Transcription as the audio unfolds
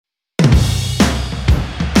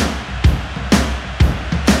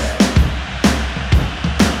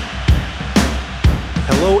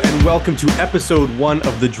welcome to episode 1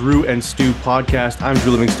 of the Drew and Stu podcast. I'm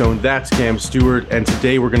Drew Livingstone, that's Cam Stewart, and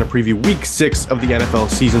today we're going to preview week 6 of the NFL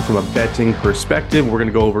season from a betting perspective. We're going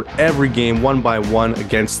to go over every game one by one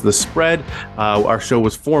against the spread. Our show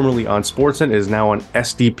was formerly on Sportsnet, it is now on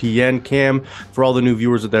SDPN. Cam, for all the new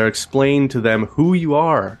viewers out there, explain to them who you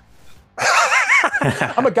are.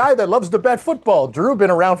 I'm a guy that loves to bet football. Drew,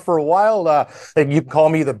 been around for a while. You can call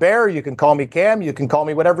me the Bear. You can call me Cam. You can call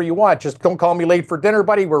me whatever you want. Just don't call me late for dinner,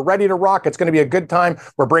 buddy. We're ready to rock. It's going to be a good time.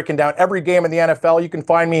 We're breaking down every game in the NFL. You can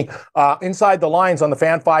find me inside the lines on the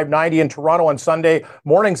Fan 590 in Toronto on Sunday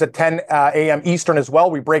mornings at 10 a.m. Eastern as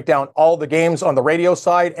well. We break down all the games on the radio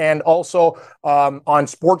side and also on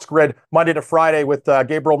Sports Grid Monday to Friday with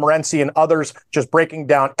Gabriel Morency and others, just breaking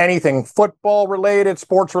down anything football related,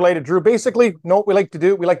 sports related. Drew, basically, know what we like to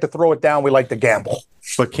do? We like to throw it down. We like to gamble.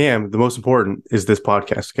 But Cam, the most important is this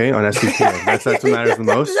podcast, okay, on SDPN. That's what matters the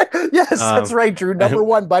most. Yes, that's right, Drew. Number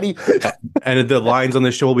one, buddy. And the lines on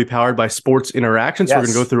this show will be powered by Sports Interaction. So we're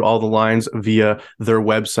going to go through all the lines via their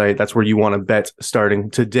website. That's where you want to bet starting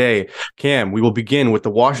today. Cam, we will begin with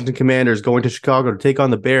the Washington Commanders going to Chicago to take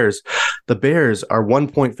on the Bears. The Bears are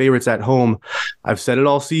 1-point favorites at home. I've said it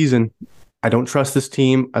all season. I don't trust this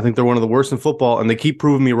team. I think they're one of the worst in football, and they keep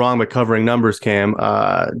proving me wrong by covering numbers, Cam.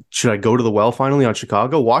 Should I go to the well finally on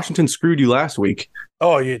Chicago? Washington screwed you last week.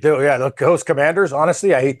 Oh, you do? Yeah, look, those Commanders,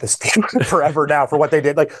 honestly, I hate this team forever now for what they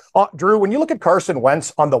did. Like, Drew, when you look at Carson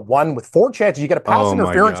Wentz on the one with 4 chances, you get a pass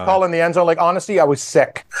interference call in the end zone. Like, honestly, I was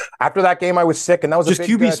sick. After that game, I was sick, and that was just a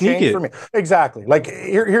big QB sneak change for me. Exactly. Like,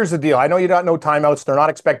 here's the deal. I know you don't know timeouts. They're not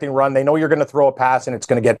expecting run. They know you're going to throw a pass, and it's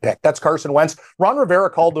going to get picked. That's Carson Wentz. Ron Rivera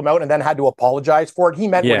called him out and then had to apologize for it. He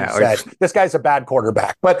meant what he said. This guy's a bad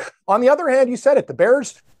quarterback. But on the other hand, you said it. The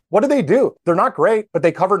Bears, what do? They're not great, but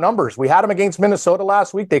they cover numbers. We had them against Minnesota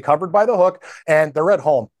last week. They covered by the hook, and they're at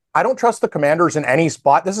home. I don't trust the Commanders in any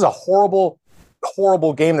spot. This is a horrible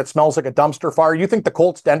game that smells like a dumpster fire. You think the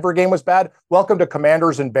Colts-Denver game was bad? Welcome to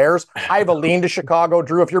Commanders and Bears. I have a lean to Chicago.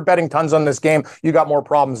 Drew, if you're betting tons on this game, you got more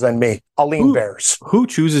problems than me. I'll lean Bears. Who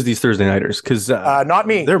chooses these Thursday nighters? Because not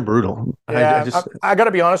me. They're brutal. Yeah, I got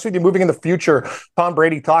to be honest with you. Moving in the future, Tom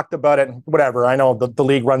Brady talked about it. Whatever. I know the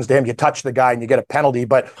league runs to him. You touch the guy and you get a penalty,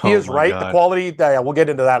 but he is right. God. The quality, we'll get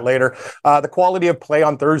into that later. The quality of play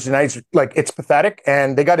on Thursday nights, like, it's pathetic,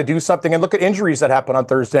 and they got to do something. And look at injuries that happen on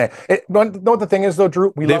Thursday. Know what the thing is, though,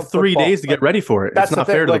 Drew? They have 3 days to get ready for it. It's not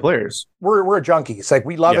fair to the players. We're junkies. Like,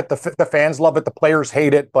 we love it. The fans love it. The players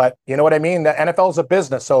hate it. But you know what I mean? The NFL is a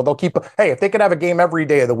business, so they'll keep. Hey, if they could have a game every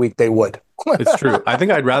day of the week, they would. It's true. I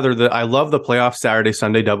think I'd rather I love the playoff Saturday,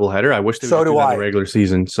 Sunday doubleheader. I wish they would do that in the regular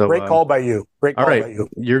season. So great call by you. Great call by you.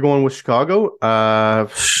 You're going with Chicago. I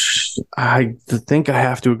think I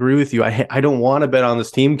have to agree with you. I don't want to bet on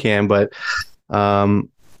this team, Cam, but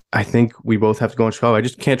I think we both have to go in Chicago. I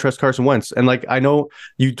just can't trust Carson Wentz. And like, I know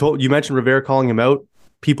you mentioned Rivera calling him out.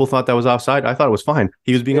 People thought that was offside. I thought it was fine.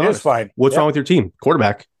 He was being honest. It is fine. What's wrong with your team?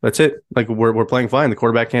 Quarterback. That's it. Like, we're playing fine. The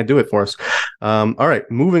quarterback can't do it for us. All right,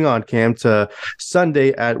 moving on, Cam, to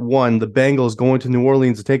Sunday at 1. The Bengals going to New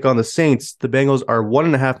Orleans to take on the Saints. The Bengals are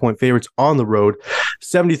 1.5-point favorites on the road.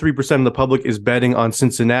 73% of the public is betting on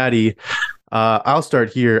Cincinnati. I'll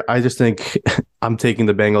start here. I just think I'm taking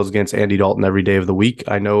the Bengals against Andy Dalton every day of the week.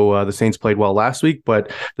 I know the Saints played well last week,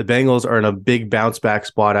 but the Bengals are in a big bounce back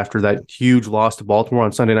spot after that huge loss to Baltimore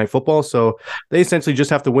on Sunday Night Football. So they essentially just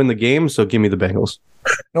have to win the game. So give me the Bengals.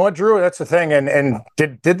 You know what, Drew? That's the thing. And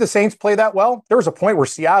did the Saints play that well? There was a point where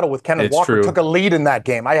Seattle with Kenneth Walker took a lead in that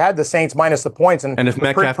game. I had the Saints minus the points. And if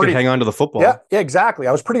Metcalf could hang on to the football. Yeah, exactly.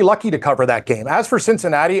 I was pretty lucky to cover that game. As for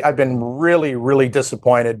Cincinnati, I've been really, really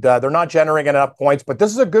disappointed. They're not generating enough points, but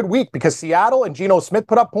this is a good week because Seattle and Geno Smith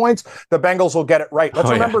put up points. The Bengals will get it right. Let's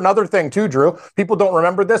remember another thing too, Drew. People don't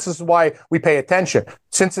remember this. This is why we pay attention.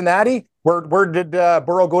 Cincinnati, where did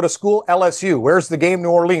Burrow go to school? LSU. Where's the game? New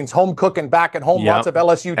Orleans. Home cooking, back at home. Yep. Lots of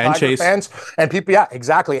LSU Tiger fans. And people,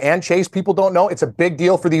 exactly. And Chase, people don't know. It's a big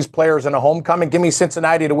deal for these players in a homecoming. Give me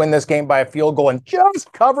Cincinnati to win this game by a field goal and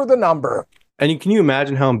just cover the number. And can you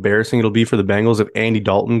imagine how embarrassing it'll be for the Bengals if Andy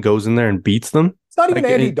Dalton goes in there and beats them? It's not even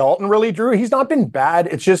Andy Dalton, really, Drew. He's not been bad.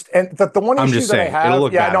 It's just, and the one issue that I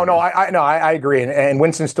have. Yeah, I agree. And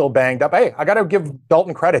Winston's still banged up. Hey, I got to give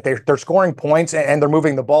Dalton credit. They're scoring points and they're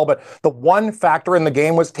moving the ball. But the one factor in the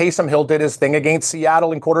game was Taysom Hill did his thing against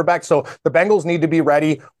Seattle and quarterback. So the Bengals need to be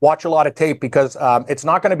ready. Watch a lot of tape because it's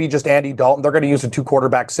not going to be just Andy Dalton. They're going to use a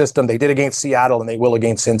 2-quarterback system. They did against Seattle and they will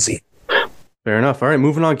against Cincy. Fair enough. All right,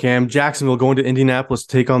 moving on, Cam. Jacksonville going to Indianapolis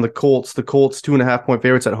to take on the Colts. The Colts 2.5-point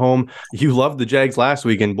favorites at home. You loved the Jags last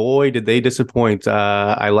week, and boy, did they disappoint.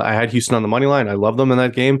 I had Houston on the money line. I love them in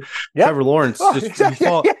that game. Yep. Trevor Lawrence, he's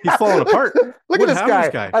falling apart. Look at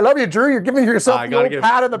this guy. I love you, Drew. You're giving yourself the old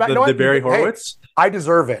pat on the back. The Barry Horowitz. Hey, I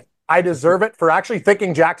deserve it. I deserve it for actually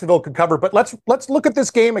thinking Jacksonville could cover. But let's look at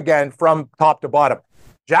this game again from top to bottom.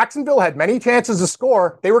 Jacksonville had many chances to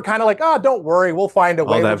score. They were kind of like, don't worry, we'll find a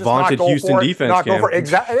way. Oh, that vaunted Houston defense.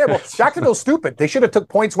 Exactly. Yeah, well, Jacksonville's stupid. They should have took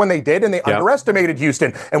points when they did, and they underestimated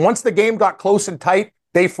Houston. And once the game got close and tight,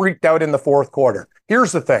 they freaked out in the fourth quarter.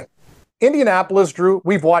 Here's the thing. Indianapolis, Drew,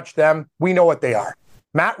 we've watched them. We know what they are.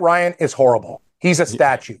 Matt Ryan is horrible. He's a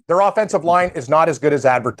statue. Their offensive line is not as good as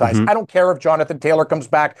advertised. Mm-hmm. I don't care if Jonathan Taylor comes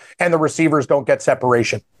back and the receivers don't get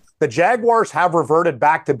separation. The Jaguars have reverted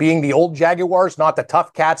back to being the old Jaguars, not the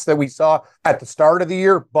tough cats that we saw at the start of the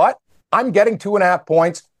year. But I'm getting 2.5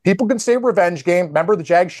 points. People can say revenge game. Remember, the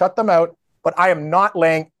Jags shut them out. But I am not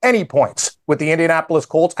laying any points with the Indianapolis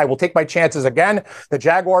Colts. I will take my chances again. The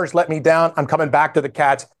Jaguars let me down. I'm coming back to the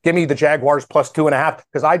Cats. Give me the Jaguars plus 2.5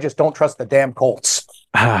 because I just don't trust the damn Colts.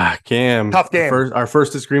 Cam, tough game. Our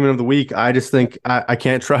first disagreement of the week. I just think I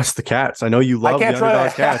can't trust the Cats. I know you love the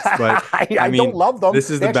underdog Cats, but I don't love them. This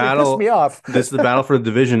is the battle. Me off. This is the battle for the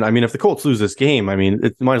division. I mean, if the Colts lose this game, I mean,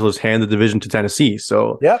 it might as well just hand the division to Tennessee.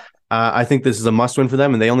 So yep. I think this is a must win for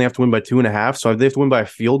them, and they only have to win by 2.5. So if they have to win by a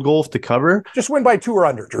field goal to cover, just win by 2 or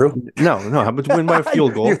under, Drew. No. How about to win by a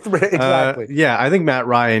field goal? Exactly. I think Matt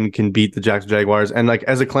Ryan can beat the Jacksonville Jaguars, and like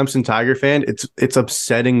as a Clemson Tiger fan, it's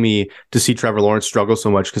upsetting me to see Trevor Lawrence struggle so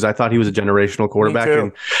much because I thought he was a generational quarterback,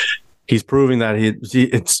 and he's proving that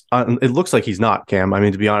it looks like he's not, Cam. I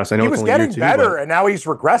mean, to be honest, I know he was getting better, and now he's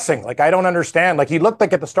regressing. Like, I don't understand. Like, he looked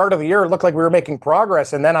like at the start of the year, it looked like we were making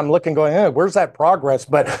progress, and then I'm looking going, where's that progress?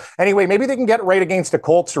 But anyway, maybe they can get right against the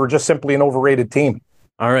Colts, who are just simply an overrated team.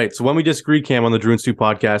 All right. So when we disagree, Cam, on the Drew and Stu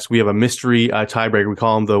podcast, we have a mystery tiebreaker. We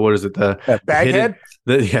call him the baghead?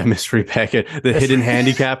 Mystery baghead, the hidden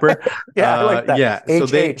handicapper. I like that. Yeah. So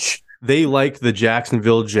they like the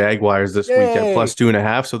Jacksonville Jaguars this week at plus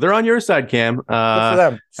 2.5. So they're on your side, Cam. Good for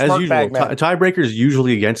them. As usual, tiebreaker is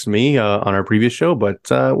usually against me on our previous show, but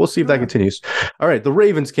we'll see if that continues. All right. The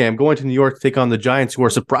Ravens, Cam, going to New York to take on the Giants, who are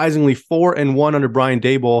surprisingly 4-1 under Brian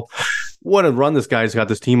Daboll. What a run this guy's got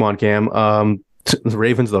this team on, Cam. The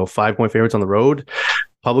Ravens, though, 5-point favorites on the road.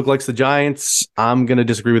 Public likes the Giants. I'm going to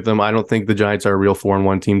disagree with them. I don't think the Giants are a real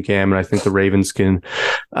 4-1 team, Cam, and I think the Ravens can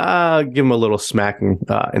give them a little smacking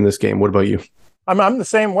in this game. What about you? I'm the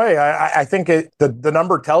same way. I think the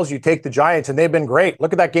number tells you take the Giants, and they've been great.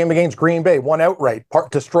 Look at that game against Green Bay, won outright,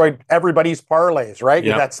 destroyed everybody's parlays, right?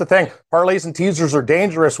 Yep. That's the thing. Parlays and teasers are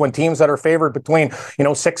dangerous when teams that are favored between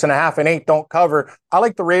 6.5 and 8 don't cover. I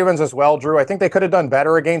like the Ravens as well, Drew. I think they could have done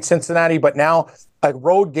better against Cincinnati, but now a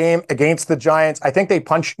road game against the Giants. I think they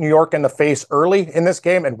punch New York in the face early in this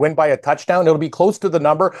game and win by a touchdown. It'll be close to the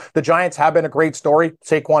number. The Giants have been a great story.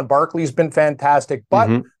 Saquon Barkley's been fantastic,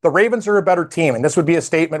 but the Ravens are a better team, and this would be a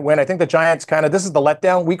statement win. I think the Giants this is the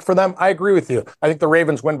letdown week for them. I agree with you. I think the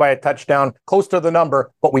Ravens win by a touchdown, close to the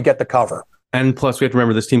number, but we get the cover. And plus, we have to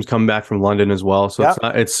remember this team's coming back from London as well. So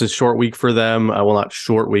it's a short week for them. Well, not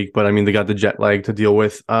short week, but I mean, they got the jet lag to deal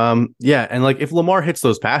with. And like if Lamar hits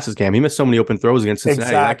those passes, Cam, he missed so many open throws against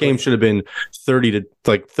Cincinnati. Exactly. That game should have been 30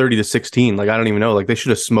 to 16. Like, I don't even know. Like, they should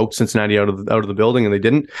have smoked Cincinnati out of the building, and they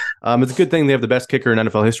didn't. It's a good thing they have the best kicker in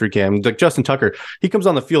NFL history, Cam. Like Justin Tucker, he comes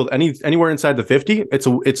on the field anywhere inside the 50. It's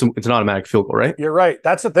an automatic field goal, right? You're right.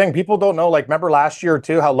 That's the thing. People don't know. Like, remember last year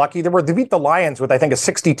too, how lucky they were. They beat the Lions with, I think, a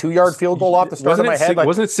 62-yard field goal off the start of my head.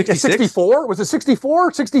 Wasn't it 66? 64? Was it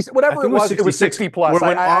 64? 60? Whatever it was, it was 60 plus.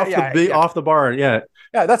 Went off the bar. Yeah.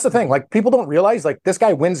 Yeah, that's the thing. Like, people don't realize, like, this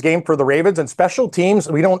guy wins game for the Ravens, and special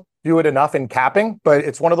teams, we don't do it enough in capping, but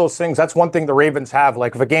it's one of those things. That's one thing the Ravens have.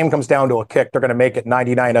 Like, if a game comes down to a kick, they're going to make it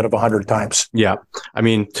 99 out of 100 times. Yeah. I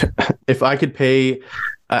mean, if I could pay,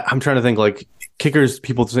 I'm trying to think, like, kickers,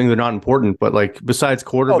 people think they're not important, but like besides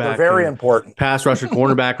quarterback, they're very important. Pass rusher,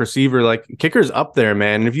 cornerback, receiver, like kickers up there,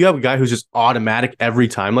 man. And if you have a guy who's just automatic every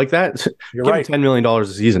time like that, you're give right. him $10 million a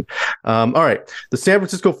season. All right. The San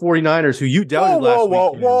Francisco 49ers, who you doubted last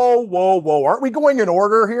week. Whoa. Aren't we going in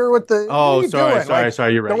order here with the... Oh, sorry.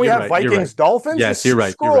 You're right. Don't we have Vikings, Dolphins? Yes, you're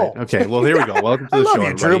right. Okay, well, here we go. Welcome to the show,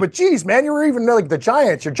 you, Drew, but geez, man, you're even like the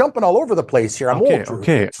Giants. You're jumping all over the place here. I'm old, Drew.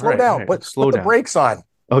 Okay. Slow down. Put the brakes on.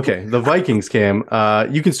 Okay, the Vikings, Cam.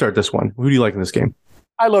 You can start this one. Who do you like in this game?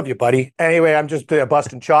 I love you, buddy. Anyway, I'm just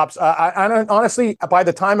busting chops. Honestly, by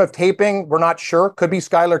the time of taping, we're not sure. Could be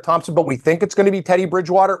Skylar Thompson, but we think it's going to be Teddy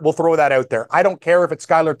Bridgewater. We'll throw that out there. I don't care if it's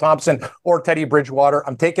Skylar Thompson or Teddy Bridgewater.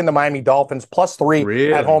 I'm taking the Miami Dolphins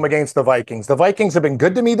 +3 at home against the Vikings. The Vikings have been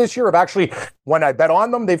good to me this year. I've actually, when I bet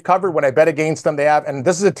on them, they've covered. When I bet against them, they have. And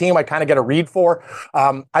this is a team I kind of get a read for.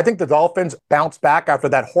 I think the Dolphins bounce back after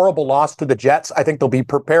that horrible loss to the Jets. I think they'll be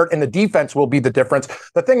prepared, and the defense will be the difference.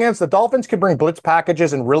 The thing is, the Dolphins can bring blitz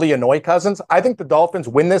packages and really annoy Cousins. I think the Dolphins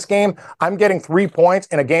win this game. I'm getting 3 points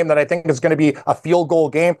in a game that I think is going to be a field goal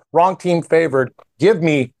game. Wrong team favored. Give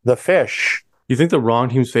me the fish. You think the wrong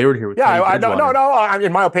team's favored here? With No.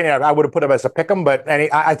 In my opinion, I would have put him as a pick 'em, but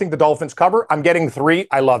I think the Dolphins cover. I'm getting 3.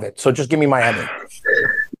 I love it. So just give me Miami.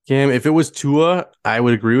 Cam, if it was Tua, I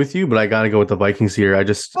would agree with you, but I got to go with the Vikings here.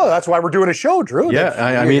 That's why we're doing a show, Drew. Yeah,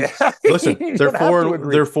 I mean, listen, they're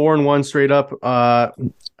 4-1 straight up.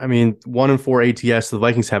 1-4 ATS. The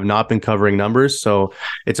Vikings have not been covering numbers, so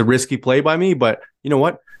it's a risky play by me. But you know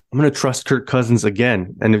what? I'm going to trust Kirk Cousins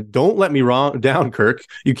again. And don't let me down, Kirk.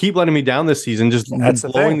 You keep letting me down this season, just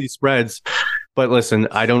blowing these spreads. But listen,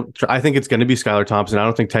 I think it's going to be Skylar Thompson. I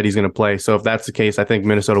don't think Teddy's going to play. So if that's the case, I think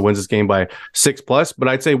Minnesota wins this game by 6+. But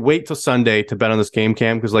I'd say wait till Sunday to bet on this game,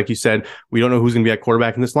 Cam, because like you said, we don't know who's going to be at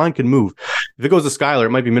quarterback, and this line could move. If it goes to Skylar, it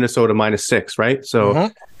might be Minnesota -6, right? So,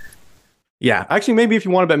 yeah. Actually, maybe if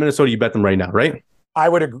you want to bet Minnesota, you bet them right now, right? I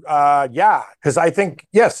would agree. Because I think,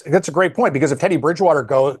 yes, that's a great point, because if Teddy Bridgewater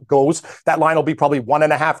goes, that line will be probably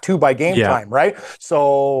 1.5, 2 by game time, right?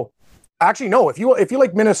 So, actually, no, if you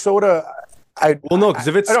like Minnesota... because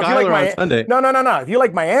if it's Skylar on Sunday. No. If you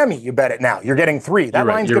like Miami, you bet it now. You're getting 3. That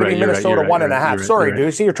line's going to be Minnesota 1.5. Sorry,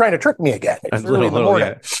 dude. See, you're trying to trick me again. It's early in the morning.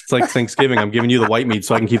 Yeah. It's like Thanksgiving. I'm giving you the white meat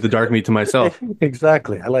so I can keep the dark meat to myself.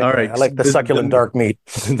 Exactly. I like the succulent dark meat.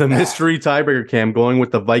 The mystery tiebreaker, Cam, going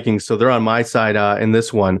with the Vikings. So they're on my side in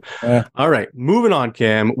this one. All right. Moving on,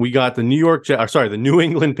 Cam. We got the the New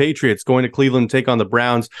England Patriots going to Cleveland to take on the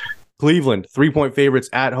Browns. Cleveland, 3-point favorites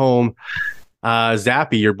at home.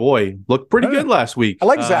 Zappy, your boy, looked pretty good last week. I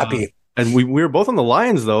like Zappy. And we were both on the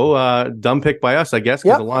Lions, though. Dumb pick by us, I guess,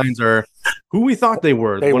 because the Lions are who we thought they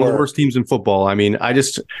were. One of the worst teams in football. I mean,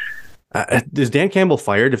 is Dan Campbell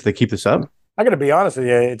fired if they keep this up? I got to be honest with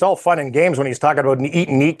you. It's all fun and games when he's talking about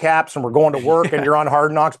eating kneecaps and we're going to work and you're on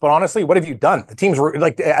Hard Knocks. But honestly, what have you done? The teams were,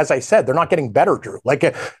 like, as I said, they're not getting better, Drew. Like,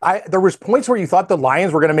 there was points where you thought the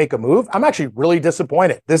Lions were going to make a move. I'm actually really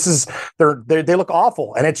disappointed. They look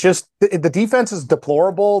awful. And it's just, the defense is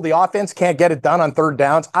deplorable. The offense can't get it done on third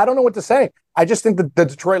downs. I don't know what to say. I just think that the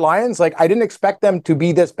Detroit Lions, I didn't expect them to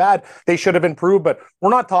be this bad. They should have improved, but we're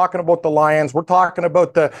not talking about the Lions. We're talking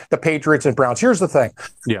about the Patriots and Browns. Here's the thing.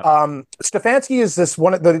 Yeah. Stefanski is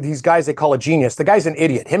one of these guys they call a genius. The guy's an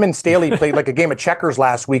idiot. Him and Staley played like a game of checkers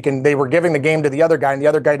last week, and they were giving the game to the other guy, and the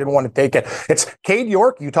other guy didn't want to take it. It's Cade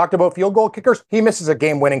York. You talked about field goal kickers. He misses a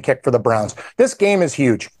game-winning kick for the Browns. This game is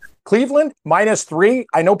huge. Cleveland, -3.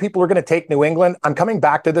 I know people are going to take New England. I'm coming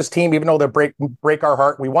back to this team, even though they break our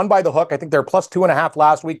heart. We won by the hook. I think they're +2.5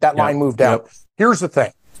 last week. That line moved out. Here's the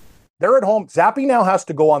thing. They're at home. Zappy now has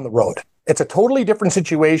to go on the road. It's a totally different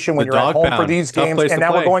situation when you're at home for these games. And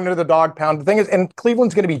now we're going into the dog pound. The thing is, and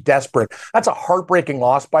Cleveland's going to be desperate. That's a heartbreaking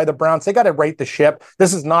loss by the Browns. They got to right the ship.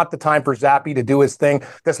 This is not the time for Zappy to do his thing.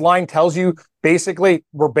 This line tells you, basically,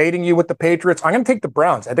 we're baiting you with the Patriots. I'm going to take the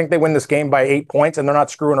Browns. I think they win this game by 8 points, and they're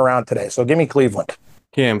not screwing around today. So give me Cleveland.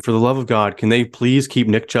 Cam, for the love of God, can they please keep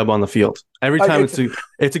Nick Chubb on the field? Every time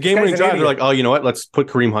it's a game-winning drive, they're like, oh, you know what? Let's put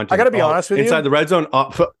Kareem Hunt in. I got to be honest with you. Inside the red zone,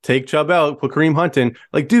 take Chubb out, put Kareem Hunt in.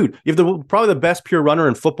 Like, dude, you have probably the best pure runner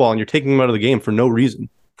in football, and you're taking him out of the game for no reason.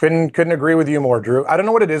 Couldn't agree with you more, Drew. I don't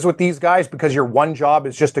know what it is with these guys, because your one job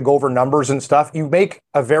is just to go over numbers and stuff. You make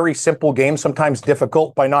a very simple game sometimes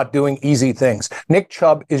difficult by not doing easy things. Nick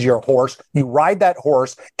Chubb is your horse. You ride that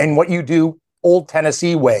horse, and what you do, old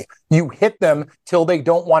Tennessee way, you hit them till they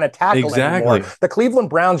don't want to tackle anymore. The Cleveland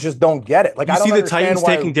Browns just don't get it. Like, you I don't see the Titans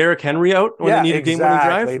taking Derrick Henry out when they need a game-winning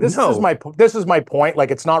drive? This is my point.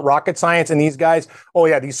 Like, it's not rocket science, and these guys,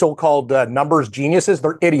 these so-called numbers geniuses,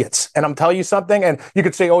 they're idiots. And I'm telling you something, and you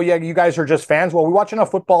could say, you guys are just fans. Well, we watch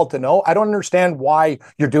enough football to know. I don't understand why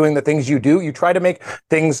you're doing the things you do. You try to make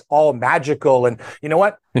things all magical, and you know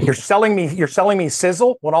what? You're selling me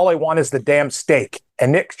sizzle when all I want is the damn steak.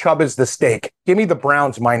 And Nick Chubb is the steak. Give me the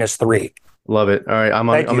Browns -3. Love it. All right, I'm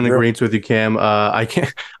in agreement with you, Cam. I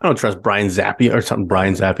don't trust Brian Zappy or something.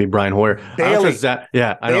 Brian Hoyer. Bailey. I don't trust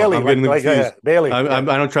I know. I'm getting confused. Bailey. I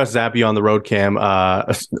don't trust Zappy on the road, Cam.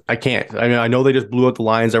 I can't. I mean, I know they just blew out the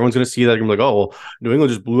Lions. Everyone's going to see that. They're going to be like, oh, well, New England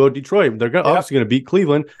just blew out Detroit. They're obviously going to beat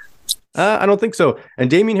Cleveland. I don't think so. And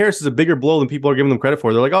Damian Harris is a bigger blow than people are giving them credit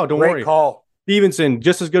for. They're like, oh, don't worry. Great call. Stevenson,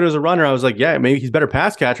 just as good as a runner. I was like, yeah, maybe he's better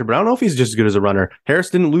pass catcher, but I don't know if he's just as good as a runner. Harris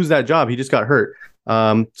didn't lose that job. He just got hurt.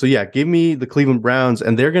 So yeah, give me the Cleveland Browns,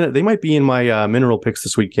 and they might be in my mineral picks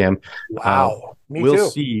this week, Cam. Wow. We'll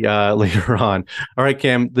see later on. All right,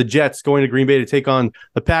 Cam, the Jets going to Green Bay to take on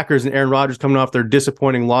the Packers, and Aaron Rodgers coming off their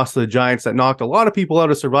disappointing loss to the Giants that knocked a lot of people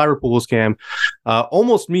out of survivor pools, Cam.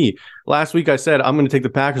 Almost me. Last week I said I'm going to take the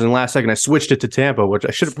Packers, and last second I switched it to Tampa, which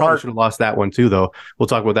I probably should have lost that one too, though. We'll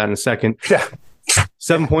talk about that in a second. Yeah.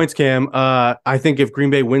 7 points, Cam. I think if Green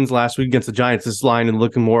Bay wins last week against the Giants, this line is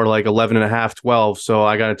looking more like 11.5, 12. So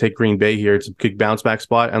I got to take Green Bay here. It's a big bounce back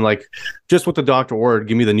spot. And like just what the doctor ordered,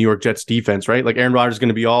 give me the New York Jets defense, right? Like Aaron Rodgers is going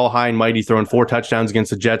to be all high and mighty, throwing 4 touchdowns against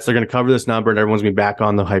the Jets. They're going to cover this number, and everyone's going to be back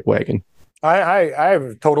on the hype wagon. I have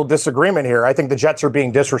a total disagreement here. I think the Jets are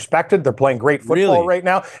being disrespected. They're playing great football right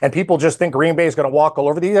now, and people just think Green Bay is going to walk all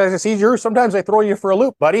over these guys. I see you. Sometimes they throw you for a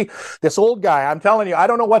loop, buddy. This old guy, I'm telling you, I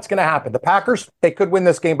don't know what's going to happen. The Packers, they could win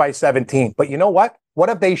this game by 17. But you know what? What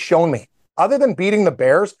have they shown me? Other than beating the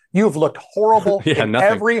Bears, you've looked horrible in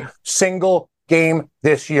every single game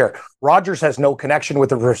this year. Rodgers has no connection with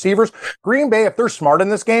the receivers. Green Bay, if they're smart in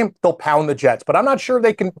this game, they'll pound the Jets. But I'm not sure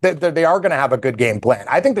they are going to have a good game plan.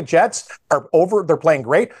 I think the Jets are over. They're playing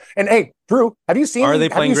great. And hey, Drew, have you seen? Are they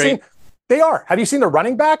playing great? They are. Have you seen the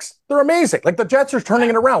running backs? They're amazing. Like the Jets are turning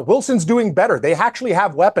it around. Wilson's doing better. They actually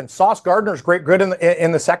have weapons. Sauce Gardner's good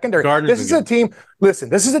in the secondary. This is a team. Listen,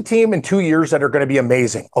 this is a team in 2 years that are going to be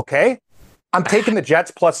amazing. Okay. I'm taking the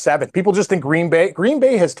Jets +7. People just think Green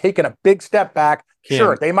Bay has taken a big step back. Cam.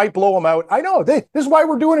 Sure, they might blow them out. I know. This is why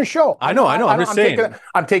we're doing a show. I know. I'm just saying.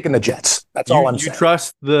 I'm taking the Jets. That's all I'm saying. You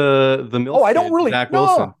trust the Mills? Oh, I don't really. Zach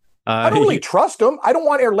Wilson. I don't really trust him. I don't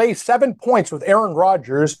want to lay 7 points with Aaron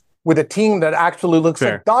Rodgers with a team that actually looks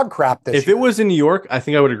like dog crap this year. If it was in New York, I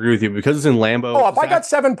think I would agree with you because it's in Lambeau. Oh, if I got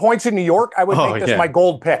 7 points in New York, I would make this my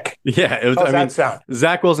gold pick. Yeah. How's that sound?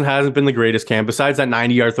 Zach Wilson hasn't been the greatest, Cam. Besides that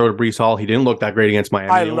 90-yard throw to Breece Hall, he didn't look that great against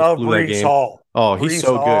Miami. I love Breece Hall. Oh, he's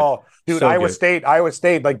so good. Dude, so Iowa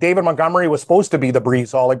State, like David Montgomery was supposed to be the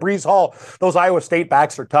Breece Hall. Like Breece Hall, those Iowa State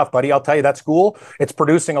backs are tough, buddy. I'll tell you, that school, it's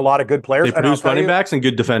producing a lot of good players. They produce running backs and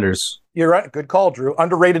good defenders. You're right. Good call, Drew.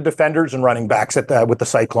 Underrated defenders and running backs with the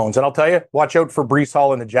Cyclones. And I'll tell you, watch out for Breece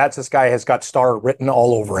Hall and the Jets. This guy has got star written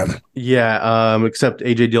all over him. Yeah, except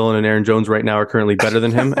A.J. Dillon and Aaron Jones right now are currently better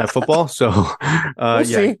than him at football. So, we'll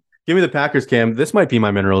see. Give me the Packers, Cam. This might be my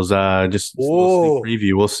minerals. Just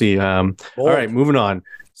preview. We'll see. All right, moving on.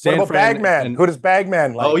 What about Bagman? Who does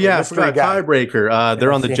Bagman like? Oh, yeah, I forgot. Tiebreaker.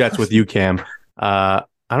 They're on the Jets with you, Cam. I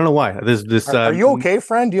don't know why. Are you okay,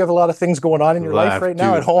 friend? Do you have a lot of things going on in your life right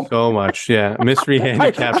now at home? So much, yeah. Mystery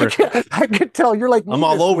handicapper. I could tell you're like I'm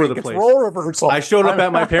all over the place. It's role reversal. I showed up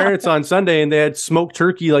at my parents' on Sunday, and they had smoked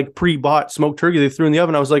turkey, like pre-bought smoked turkey. They threw in the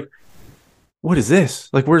oven. I was like, what is this?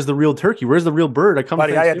 Like, where's the real turkey? Where's the real bird?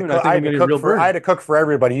 I had to cook for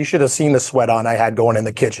everybody. You should have seen the sweat on I had going in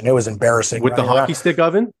the kitchen. It was embarrassing. With the hockey stick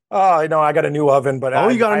oven? Oh, no, I got a new oven.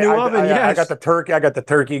 But you got a new oven? Yes. I got the turkey. I got the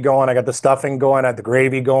turkey going. I got the stuffing going. I had the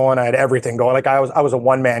gravy going. I had everything going. Like I was a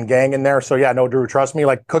one-man gang in there. So yeah, no, Drew, trust me.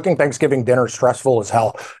 Like cooking Thanksgiving dinner is stressful as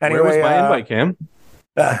hell. Anyway, where was my invite, Cam?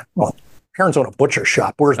 Well, Karen's on a butcher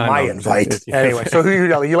shop. Where's my invite? Anyway, so who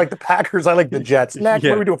you like the Packers? I like the Jets. Next,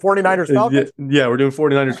 what are we doing? 49ers Falcons? Yeah, we're doing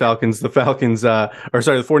 49ers Falcons. The 49ers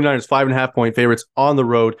 5.5 point favorites on the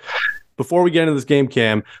road. Before we get into this game,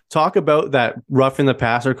 Cam, talk about that roughing the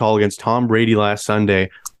passer call against Tom Brady last Sunday.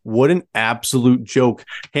 What an absolute joke.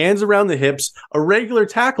 Hands around the hips, a regular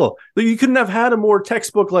tackle. You couldn't have had a more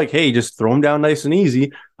textbook like, hey, just throw him down nice and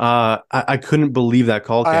easy. I couldn't believe that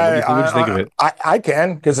call, Cam. What did you think of it? I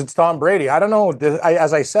can, because it's Tom Brady. I don't know.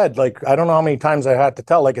 As I said, like, I don't know how many times I had to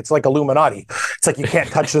tell. Like, it's like Illuminati. It's like, you can't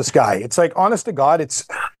touch this guy. It's like, honest to God, it's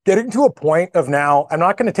getting to a point of now, I'm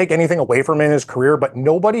not going to take anything away from him in his career, but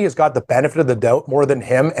nobody has got the benefit of the doubt more than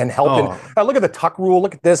him and helping. Look at the tuck rule.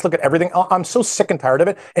 Look at this. Look at everything. I'm so sick and tired of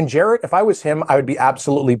it. And Jarrett, if I was him, I would be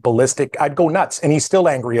absolutely ballistic. I'd go nuts. And he's still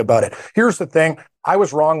angry about it. Here's the thing. I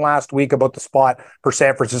was wrong last week about the spot for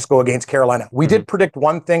San Francisco against Carolina. We did predict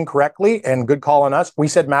one thing correctly, and good call on us. We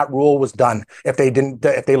said Matt Rule was done. If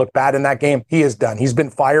they look bad in that game, he is done. He's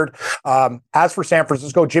been fired. As for San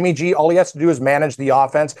Francisco, Jimmy G, all he has to do is manage the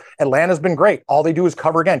offense. Atlanta's been great. All they do is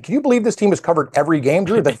cover again. Can you believe this team has covered every game,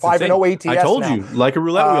 Drew? They're 5-0 ATS. I told you, like a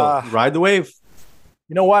roulette wheel, ride the wave.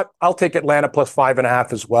 You know what? I'll take Atlanta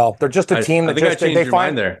 +5.5 as well. They're just a team that they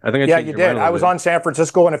find there. I think you did. I was on San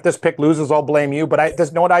Francisco, and if this pick loses, I'll blame you. But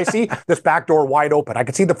you know what I see? This back door wide open. I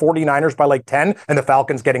could see the 49ers by like 10 and the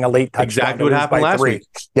Falcons getting a late touchdown. Exactly what happened last week.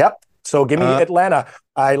 Yep. So give me Atlanta.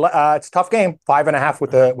 It's a tough game.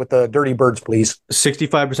 5.5 with the Dirty Birds, please.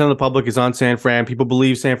 65% of the public is on San Fran. People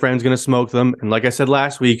believe San Fran's going to smoke them. And like I said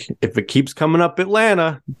last week, if it keeps coming up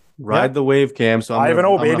Atlanta, ride the wave, Cam. So I'm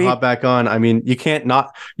going to hop back on. I mean, you can't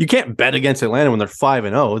bet against Atlanta when they're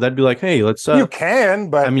 5-0. That'd be like, hey, let's. You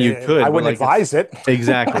can, but I mean, you could. I wouldn't advise it.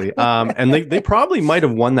 Exactly. And they probably might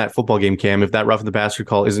have won that football game, Cam, if that roughing the passer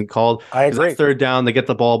call isn't called. I agree. Third down, they get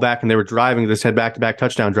the ball back, and they were driving. This had back-to-back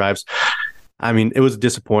touchdown drives. I mean, it was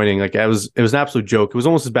disappointing. Like it was an absolute joke. It was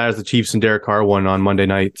almost as bad as the Chiefs and Derek Carr one on Monday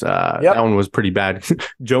night. That one was pretty bad.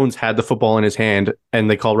 Jones had the football in his hand, and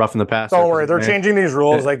they called roughing the passer. Don't worry, they're changing these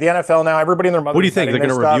rules. Like the NFL now, everybody and their mother. What do you think? They're going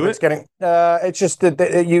to review it? It's getting. It's just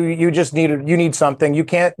that you just need something. You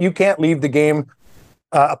can't leave the game.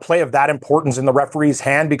 A play of that importance in the referee's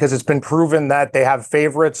hand because it's been proven that they have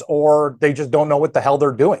favorites or they just don't know what the hell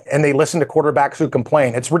they're doing and they listen to quarterbacks who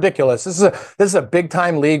complain. It's ridiculous. This is a big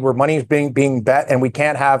time league where money is being bet and we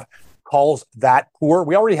can't have calls that poor.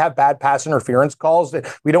 We already have bad pass interference calls.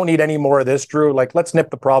 We don't need any more of this, Drew. Like, let's nip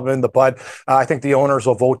the problem in the bud. I think the owners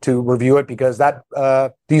will vote to review it because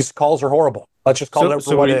these calls are horrible. Let's just call it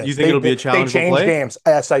for what it is. You think it'll be a challenge? They change games.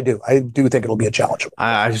 Yes, I do. I do think it'll be a challenge.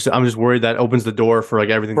 I'm just worried that opens the door for like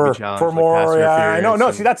everything to be challenged. For more, I know.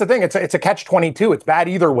 No, see, that's the thing. It's a catch-22. It's bad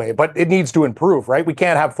either way, but it needs to improve, right? We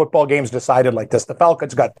can't have football games decided like this. The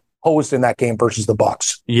Falcons got hosed in that game versus the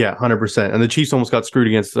Bucs. Yeah, 100%. And the Chiefs almost got screwed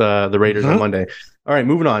against the Raiders on Monday. All right,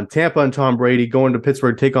 moving on. Tampa and Tom Brady going to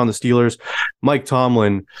Pittsburgh, take on the Steelers. Mike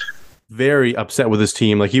Tomlin, very upset with his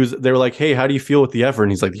team. Like they were like, hey, how do you feel with the effort?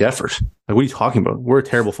 And he's like, the effort? Like, what are you talking about? We're a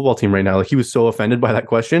terrible football team right now. Like he was so offended by that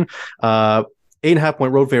question. 8.5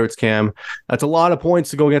 point road favorites, Cam. That's a lot of points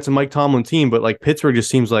to go against a Mike Tomlin team, but like Pittsburgh just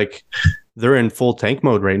seems like they're in full tank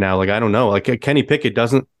mode right now. Like, I don't know. Like Kenny Pickett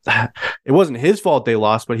it wasn't his fault they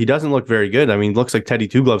lost, but he doesn't look very good. I mean, looks like Teddy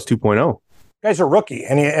Two Gloves 2.0. Guy's a rookie,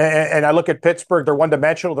 and I look at Pittsburgh. They're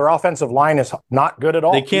one-dimensional. Their offensive line is not good at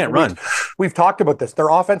all. They can't run. We've talked about this. Their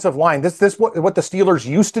offensive line. This what the Steelers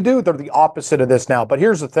used to do. They're the opposite of this now. But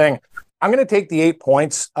here's the thing. I'm going to take the 8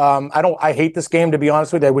 points. I hate this game, to be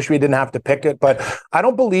honest with you. I wish we didn't have to pick it, but I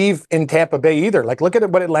don't believe in Tampa Bay either. Like, look at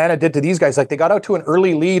what Atlanta did to these guys. Like, they got out to an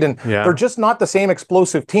early lead, and they're just not the same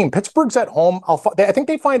explosive team. Pittsburgh's at home. I think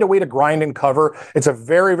they find a way to grind and cover. It's a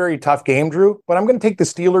very, very tough game, Drew, but I'm going to take the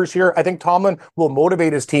Steelers here. I think Tomlin will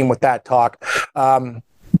motivate his team with that talk.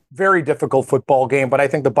 Very difficult football game, but I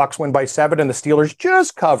think the Bucs win by 7 and the Steelers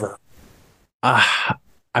just cover.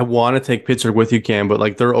 I want to take Pittsburgh with you, Cam, but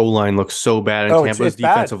like their O-line looks so bad, and Tampa's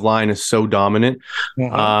defensive line is so dominant.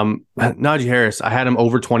 Najee Harris, I had him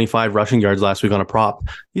over 25 rushing yards last week on a prop.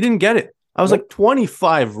 He didn't get it. I was like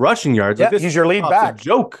 25 rushing yards. Yeah, like, he's your lead back. It's a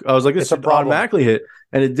joke. I was like, this should automatically hit,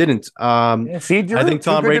 and it didn't. See, Drew, I think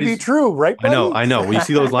Tom Brady to be true, right? Buddy? I know. When you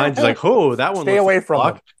see those lines, you're like, oh, that one. Stay away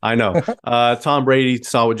from him. I know. Tom Brady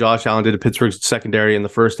saw what Josh Allen did to Pittsburgh's secondary in the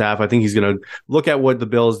first half. I think he's going to look at what the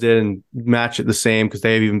Bills did and match it the same because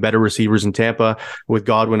they have even better receivers in Tampa with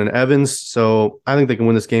Godwin and Evans. So I think they can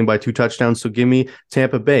win this game by 2 touchdowns. So give me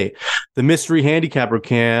Tampa Bay. The mystery handicapper,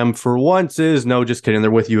 Cam, for once is no, just kidding. They're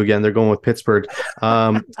with you again. They're going with Pittsburgh.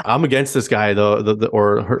 I'm against this guy though,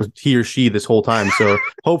 he or she this whole time. So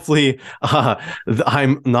hopefully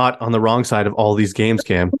I'm not on the wrong side of all these games,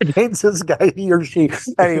 Cam. Against this guy, he or she.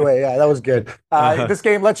 Anyway, yeah, that was good. This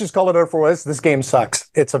game, let's just call it out for us. This game sucks.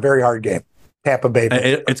 It's a very hard game. Tampa Bay.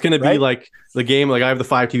 It's going to be like the game. Like I have the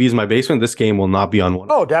 5 TVs in my basement. This game will not be on one.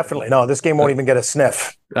 Oh, definitely. No, this game won't even get a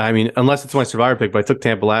sniff. I mean, unless it's my survivor pick, but I took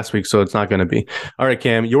Tampa last week, so it's not going to be. All right,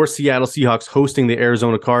 Cam, your Seattle Seahawks hosting the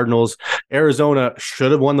Arizona Cardinals. Arizona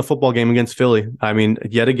should have won the football game against Philly. I mean,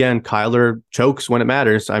 yet again, Kyler chokes when it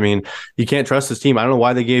matters. I mean, you can't trust his team. I don't know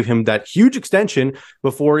why they gave him that huge extension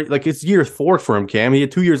before, like it's year 4 for him, Cam. He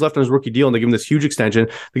had 2 years left on his rookie deal, and they give him this huge extension.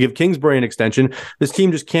 They give Kingsbury an extension. This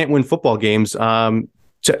team just can't win football games.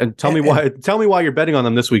 Tell me why you're betting on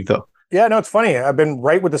them this week, though. Yeah, no, it's funny. I've been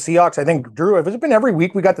right with the Seahawks. I think, Drew, has it been every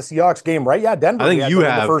week we got the Seahawks game right? Yeah, Denver. I think you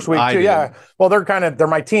have the first week too. Yeah. Well, they're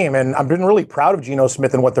my team, and I've been really proud of Geno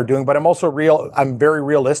Smith and what they're doing. But I'm very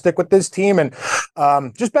realistic with this team, and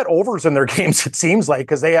just bet overs in their games. It seems like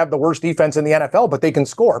because they have the worst defense in the NFL, but they can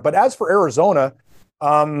score. But as for Arizona,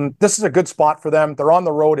 this is a good spot for them. They're on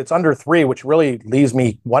the road. It's under 3, which really leaves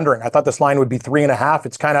me wondering. I thought this line would be 3.5.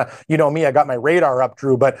 It's kind of, me, I got my radar up,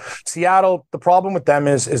 Drew. But Seattle, the problem with them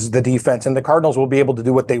is the defense, and the Cardinals will be able to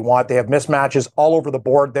do what they want. They have mismatches all over the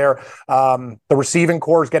board there. The receiving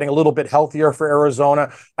core is getting a little bit healthier for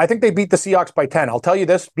Arizona. I think they beat the Seahawks by 10. I'll tell you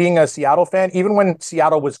this, being a Seattle fan, even when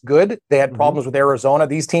Seattle was good, they had problems with Arizona.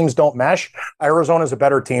 These teams don't mesh. Arizona's a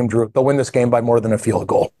better team, Drew. They'll win this game by more than a field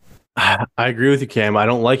goal. I agree with you, Cam. I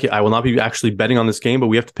don't like it. I will not be actually betting on this game, but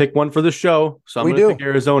we have to pick one for the show. So I'm going to pick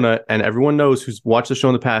Arizona. And everyone knows who's watched the show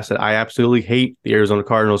in the past that I absolutely hate the Arizona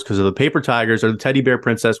Cardinals because of the paper tigers or the teddy bear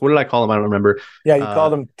princess. What did I call them? I don't remember. Yeah, you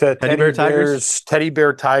called them teddy bear tigers. Teddy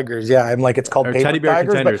bear tigers. Yeah, I'm like, it's called paper teddy bear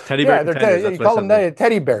tigers. Contenders. Teddy bear contenders. You call them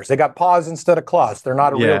teddy bears. They got paws instead of claws. They're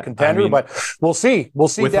not a real contender, but we'll see. We'll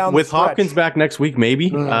see down with Hopkins back next week, maybe.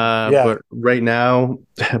 But right now,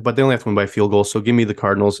 but they only have to win by field goal. So give me the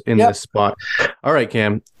Cardinals in this spot. All right,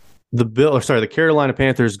 Cam. The Carolina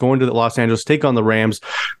Panthers going to Los Angeles, take on the Rams.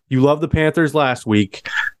 You loved the Panthers last week.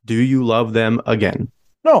 Do you love them again?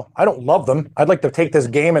 No, I don't love them. I'd like to take this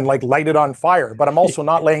game and light it on fire, but I'm also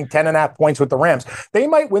not laying 10.5 points with the Rams. They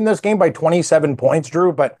might win this game by 27 points,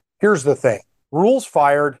 Drew, but here's the thing. Rules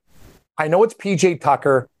fired. I know it's PJ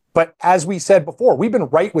Tucker, but as we said before, we've been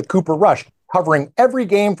right with Cooper Rush covering every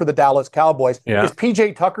game for the Dallas Cowboys. Yeah. Is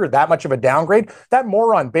PJ Tucker that much of a downgrade? That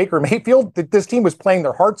moron Baker Mayfield, this team was playing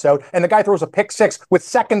their hearts out, and the guy throws a pick six with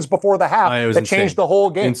seconds before the half that changed the whole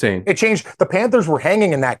game. Insane. It changed. The Panthers were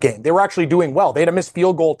hanging in that game. They were actually doing well. They had a missed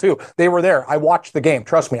field goal too. They were there. I watched the game.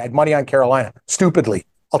 Trust me, I had money on Carolina. Stupidly.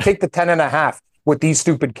 I'll take the 10.5 with these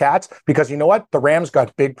stupid cats because you know what? The Rams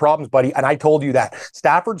got big problems, buddy, and I told you that.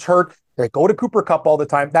 Stafford's hurt. They go to Cooper Kupp all the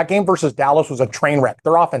time. That game versus Dallas was a train wreck.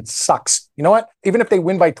 Their offense sucks. You know what? Even if they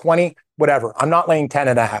win by 20, whatever. I'm not laying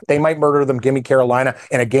 10.5. They might murder them. Give me Carolina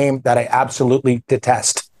in a game that I absolutely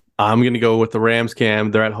detest. I'm going to go with the Rams,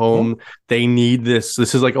 Cam. They're at home. They need this.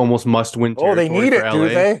 This is like almost must-win territory. Oh, they need it, do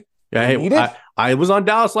they? Yeah, I was on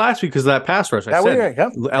Dallas last week because of that pass rush. I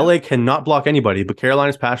said LA cannot block anybody, but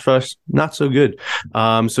Carolina's pass rush, not so good.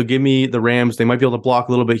 So give me the Rams. They might be able to block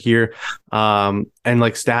a little bit here. And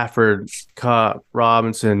like Stafford, Kupp,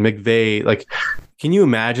 Robinson, McVay, like, can you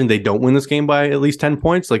imagine they don't win this game by at least 10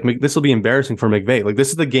 points? Like, this will be embarrassing for McVay. Like, this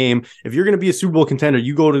is the game. If you're going to be a Super Bowl contender,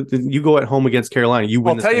 you go at home against Carolina. You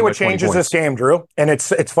win. I'll tell you what changes this game, Drew. And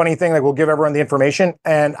it's funny thing. Like, we'll give everyone the information,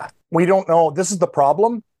 and we don't know. This is the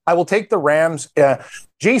problem. I will take the Rams.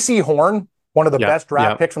 J.C. Horn, one of the best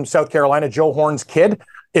draft picks from South Carolina, Joe Horn's kid,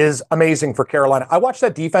 is amazing for Carolina. I watched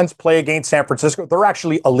that defense play against San Francisco. They're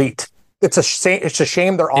actually elite. It's a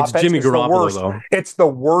shame their offense Jimmy is Garoppolo, the worst. Though. It's the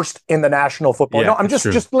worst in the National Football. No, I'm just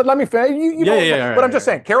let me finish. But I'm just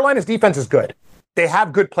saying, Carolina's defense is good. They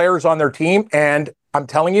have good players on their team, and I'm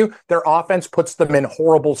telling you, their offense puts them in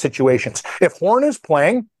horrible situations. If Horn is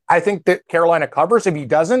playing, I think that Carolina covers. If he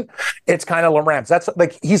doesn't, it's kind of the Rams. That's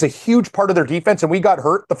like, he's a huge part of their defense, and we got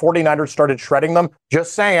hurt. The 49ers started shredding them.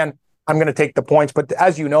 Just saying, I'm going to take the points. But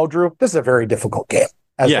as you know, Drew, this is a very difficult game.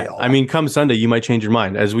 I mean, come Sunday, you might change your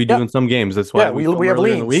mind, as we do in some games. That's why we have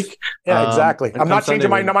leans in the week. Yeah, exactly. I'm not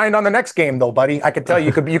changing my mind on the next game, though, buddy. I can tell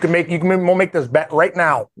you, we'll make this bet right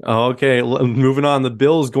now. Okay, moving on. The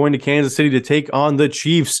Bills going to Kansas City to take on the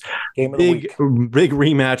Chiefs. Game of the week. Big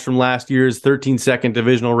rematch from last year's 13-second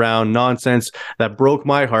divisional round nonsense that broke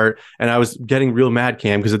my heart, and I was getting real mad,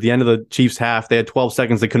 Cam, because at the end of the Chiefs half, they had 12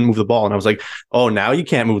 seconds. They couldn't move the ball, and I was like, "Oh, now you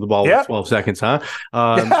can't move the ball with 12 seconds, huh?"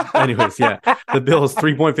 Anyways, the Bills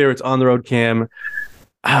 3-point favorites on the road, Cam.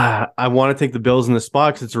 I want to take the Bills in the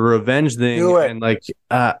spot because it's a revenge thing. Do it. And like,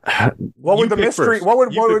 what would the mystery? First. What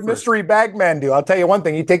would mystery bagman do? I'll tell you one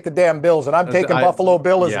thing. You take the damn Bills, and I'm taking Buffalo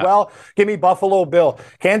Bill as well. Give me Buffalo Bill.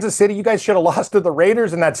 Kansas City, you guys should have lost to the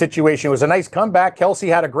Raiders in that situation. It was a nice comeback. Kelsey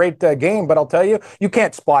had a great game, but I'll tell you, you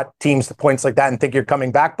can't spot teams to points like that and think you're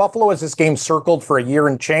coming back. Buffalo has this game circled for a year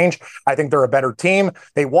and change. I think they're a better team.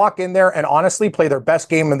 They walk in there and honestly play their best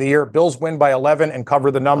game of the year. Bills win by 11 and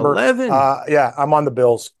cover the number. 11. I'm on the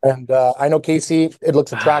Bills. And I know KC, it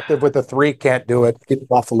looks attractive with the 3. Can't do it. Get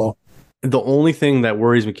Buffalo. The only thing that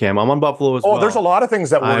worries me, Cam, I'm on Buffalo as well. Oh, there's a lot of things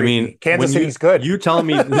that worry me. Kansas City's good. You telling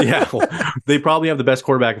me, they probably have the best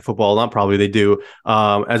quarterback in football. Not probably, they do.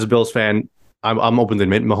 As a Bills fan, I'm open to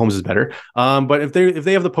admit Mahomes is better. But if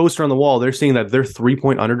they have the poster on the wall, they're seeing that they're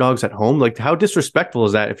 3-point underdogs at home. Like, how disrespectful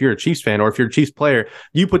is that? If you're a Chiefs fan or if you're a Chiefs player,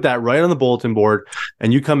 you put that right on the bulletin board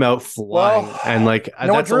and you come out flying. And like,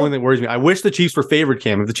 that's the only thing that worries me. I wish the Chiefs were favored,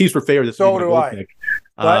 Cam. If the Chiefs were favored, this would be my goal pick.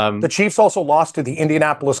 But the Chiefs also lost to the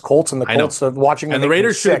Indianapolis Colts, and the Colts are watching. And the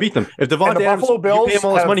Raiders should have beat them. If Devontae Adams, you pay him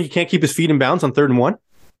all this money, he can't keep his feet in bounds on 3rd and 1.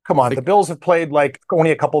 Come on, the Bills have played like only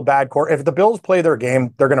a couple bad If the Bills play their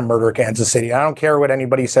game, they're going to murder Kansas City. I don't care what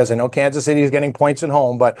anybody says. I know Kansas City is getting points at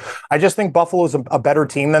home, but I just think Buffalo is a better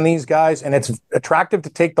team than these guys, and it's attractive to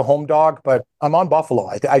take the home dog, but I'm on Buffalo.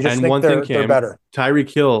 I just think they're better.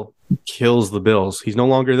 Tyreek Hill kills the Bills. He's no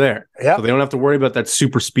longer there. Yeah. So they don't have to worry about that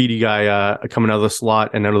super speedy guy coming out of the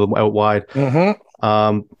slot and out wide.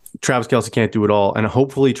 Mm-hmm. Travis Kelce can't do it all. And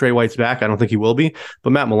hopefully Trey White's back. I don't think he will be,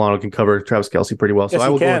 but Matt Milano can cover Travis Kelce pretty well.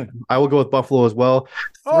 So yes, I will go with Buffalo as well.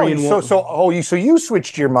 So you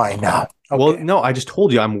switched your mind now. Okay. Well, no, I just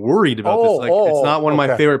told you I'm worried about this. It's not one of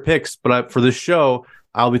my favorite picks, but for this show,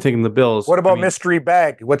 I'll be taking the Bills. What about Mystery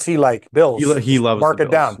Bag? What's he like? Bills. He loves Mark the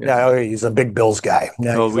it down. Yeah. He's a big Bills guy.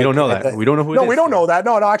 Yeah, we don't know that. We don't know who it is. No, we don't know that.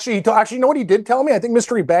 No, actually, you know what he did tell me? I think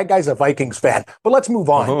Mystery Bag guy's a Vikings fan. But let's move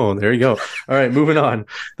on. Oh, there you go. All right, moving on.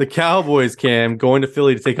 The Cowboys, Cam, going to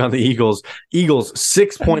Philly to take on the Eagles. Eagles,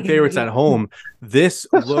 6-point favorites at home. This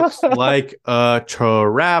looks like a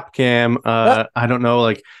trap, Cam. I don't know.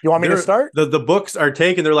 You want me to start? The books are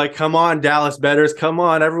taken. They're like, come on, Dallas bettors. Come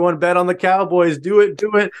on, everyone bet on the Cowboys. Do it.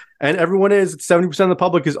 And everyone is. 70% of the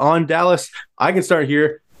public is on Dallas. I can start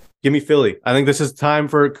here. Give me Philly. I think this is time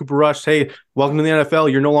for Cooper Rush. Hey, welcome to the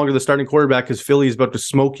NFL. You're no longer the starting quarterback because Philly is about to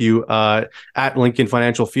smoke you at Lincoln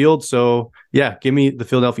Financial Field. So, yeah, give me the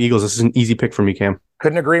Philadelphia Eagles. This is an easy pick for me, Cam.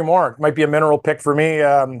 Couldn't agree more. Might be a mineral pick for me.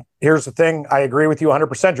 Here's the thing. I agree with you 100%,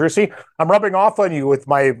 Drusy. I'm rubbing off on you with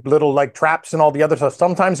my little traps and all the other stuff.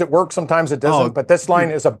 Sometimes it works, sometimes it doesn't. But this line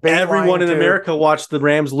is a big Everyone in America watched the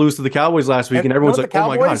Rams lose to the Cowboys last week, and everyone's like, oh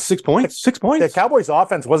my God, 6 points? 6 points? The Cowboys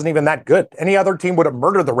offense wasn't even that good. Any other team would have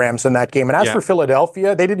murdered the Rams in that game. And as for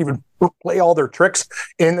Philadelphia, they didn't even play all their tricks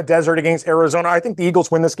in the desert against Arizona. I think the Eagles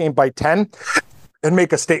win this game by 10. And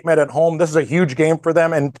make a statement at home. This is a huge game for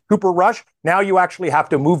them. And Cooper Rush, now you actually have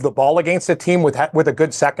to move the ball against a team with a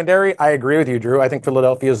good secondary. I agree with you, Drew. I think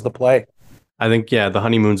Philadelphia is the play. I think, the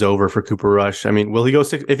honeymoon's over for Cooper Rush. I mean, will he go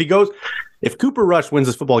 6? If Cooper Rush wins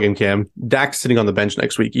this football game, Cam, Dak's sitting on the bench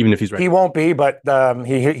next week, even if he's ready. He won't be, but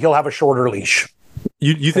he'll have a shorter leash.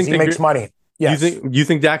 You think he makes money? Yes. You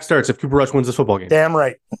think Dak starts if Cooper Rush wins this football game? Damn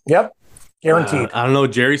right. Yep. Guaranteed. I don't know.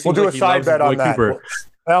 Jerry seems we'll do a side bet on that. Cooper.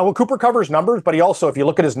 Cooper covers numbers, but he also, if you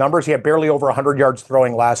look at his numbers, he had barely over 100 yards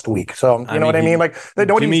throwing last week. So, you know what I mean? They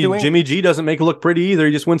know what he's doing. Jimmy G doesn't make it look pretty either.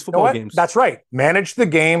 He just wins football games. That's right. Manage the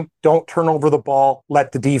game. Don't turn over the ball.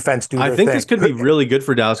 Let the defense do their thing. I think this could be really good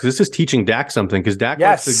for Dallas because this is teaching Dak something because Dak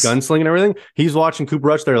likes the gunsling and everything. He's watching Cooper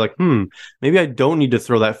Rush there like, maybe I don't need to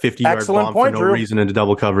throw that 50-yard bomb for no reason into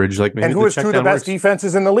double coverage. Maybe and who is two of the best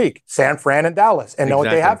defenses in the league? San Fran and Dallas. And know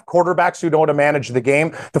what they have? Quarterbacks who know how to manage the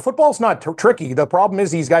game. The football's not tricky. The problem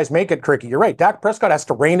is these guys make it tricky. You're right. Dak Prescott has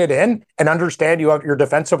to rein it in and understand you have your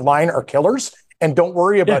defensive line are killers and don't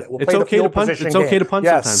worry about it. We'll play the field position game. It's okay to punt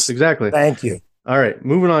sometimes. Exactly. Thank you. All right,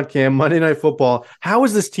 moving on, Cam. Monday Night Football. How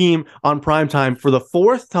is this team on primetime for the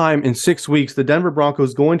 4th time in 6 weeks? The Denver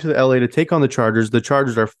Broncos going to the LA to take on the Chargers. The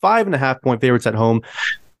Chargers are 5.5-point favorites at home.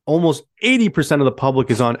 Almost 80% of the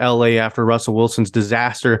public is on LA after Russell Wilson's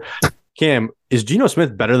disaster. Cam, is Geno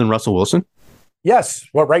Smith better than Russell Wilson? Yes,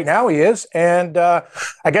 well, right now he is, and I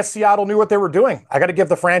guess Seattle knew what they were doing. I got to give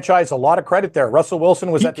the franchise a lot of credit there. Russell Wilson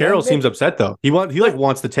was Pete Carroll seems upset though. He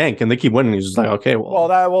wants the tank, and they keep winning. He's just like, okay,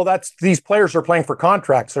 that's these players are playing for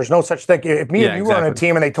contracts. There's no such thing. If me and you were on a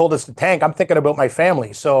team and they told us to tank, I'm thinking about my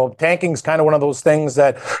family. So tanking is kind of one of those things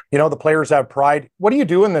that the players have pride. What do you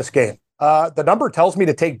do in this game? The number tells me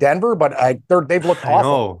to take Denver, but they've looked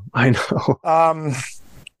awful. I know.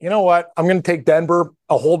 You know what? I'm going to take Denver.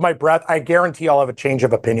 I'll hold my breath. I guarantee I'll have a change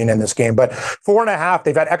of opinion in this game. But 4.5,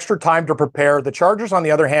 they've had extra time to prepare. The Chargers, on the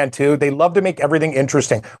other hand, too, they love to make everything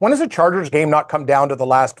interesting. When does a Chargers game not come down to the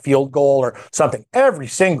last field goal or something? Every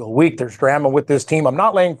single week there's drama with this team. I'm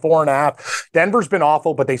not laying 4.5. Denver's been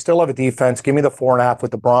awful, but they still have a defense. Give me the 4.5 with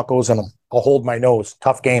the Broncos, and I'll hold my nose.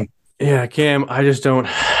 Tough game. Yeah, Cam, I just don't.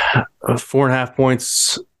 4.5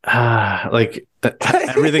 points. Everything's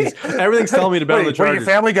telling me to bet on the Chargers. What are you,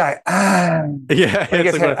 Family Guy? Yeah,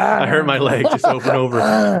 I hurt my leg just over and over.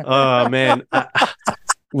 Oh man, I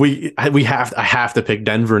have to pick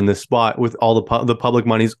Denver in this spot with all the public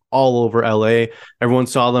monies all over LA. Everyone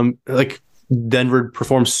saw them Denver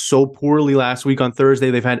performed so poorly last week on Thursday.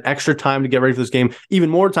 They've had extra time to get ready for this game, even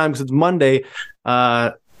more time because it's Monday.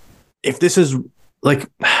 If this is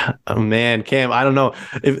oh man, Cam, I don't know.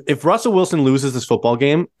 If Russell Wilson loses this football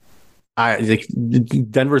game,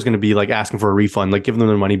 Denver's going to be asking for a refund, giving them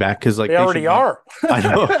their money back because they already are. I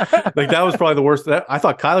know. That was probably the worst. I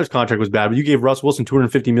thought Kyler's contract was bad, but you gave Russ Wilson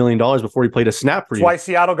 $250 million before he played a snap for you. That's why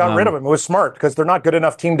Seattle got rid of him. It was smart because they're not good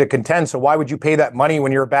enough team to contend. So why would you pay that money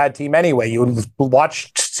when you're a bad team anyway? You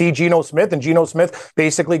watch see Geno Smith, and Geno Smith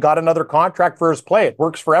basically got another contract for his play. It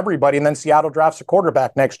works for everybody, and then Seattle drafts a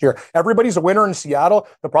quarterback next year. Everybody's a winner in Seattle.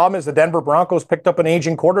 The problem is the Denver Broncos picked up an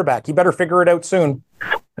aging quarterback. You better figure it out soon.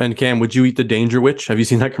 And Cam, would you eat the Danger Witch? Have you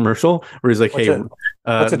seen that commercial where he's like,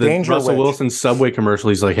 what's a Danger Russell Witch? Wilson's Subway commercial?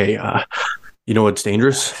 He's like, hey, You know what's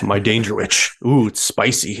dangerous? My Danger Witch. Ooh, it's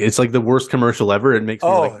spicy. It's like the worst commercial ever. It makes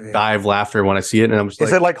me die of laughter when I see it, and I'm just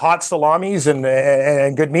Is it like hot salamis and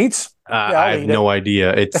good meats? I have no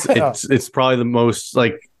idea. It's probably the most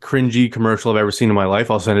like cringy commercial I've ever seen in my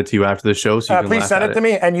life. I'll send it to you after the show. So you can please send it to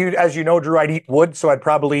me. And you, as you know, Drew, I'd eat wood, so I'd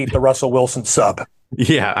probably eat the Russell Wilson sub.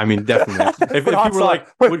 Yeah, I mean, definitely. if people are like,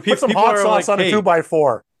 put some hot sauce on a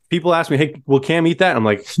 2x4. People ask me, "Hey, will Cam eat that?" I'm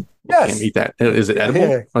like, yes. Can't eat that. Is it edible?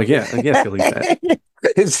 Yeah. Like, yeah, I guess he'll eat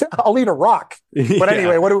that. I'll eat a rock. But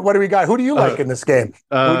anyway, what do we got? Who do you like in this game?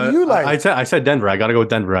 Who do you like? I said Denver. I got to go with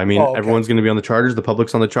Denver. I mean, everyone's going to be on the Chargers. The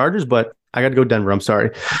public's on the Chargers, but I got to go Denver. I'm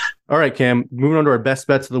sorry. All right, Cam, moving on to our best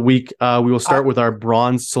bets of the week. We will start with our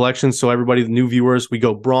bronze selection. So everybody, the new viewers, we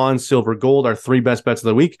go bronze, silver, gold, our 3 best bets of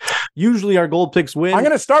the week. Usually our gold picks win. I'm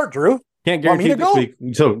going to start, Drew. Can't guarantee this week.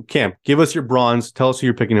 So, Cam, give us your bronze. Tell us who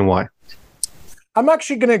you're picking and why. I'm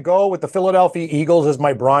actually going to go with the Philadelphia Eagles as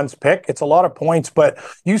my bronze pick. It's a lot of points, but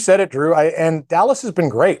you said it, Drew. And Dallas has been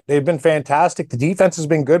great. They've been fantastic. The defense has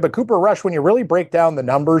been good. But Cooper Rush, when you really break down the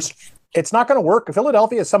numbers, it's not going to work.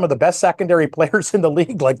 Philadelphia has some of the best secondary players in the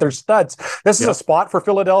league. Like, they're studs. This is a spot for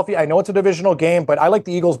Philadelphia. I know it's a divisional game, but I like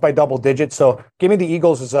the Eagles by double digits. So give me the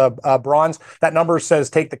Eagles as a bronze. That number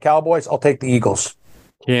says take the Cowboys. I'll take the Eagles.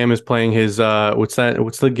 Cam is playing his what's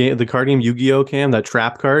the game, the card game, Yu-Gi-Oh, Cam, that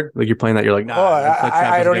trap card. Like, you're playing that, you're like, nah.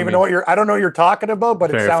 I don't even know I don't know what you're talking about,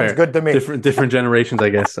 but it sounds good to me. Different generations, I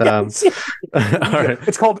guess. All right.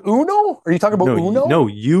 It's called Uno? Are you talking about Uno? No,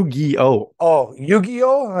 Yu-Gi-Oh. Oh,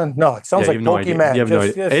 Yu-Gi-Oh? No, it sounds like Pokemon. You have no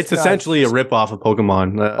idea. It's essentially a ripoff of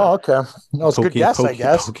Pokemon. Okay. No, it's a good guess, I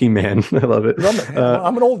guess. Pokemon. I love it.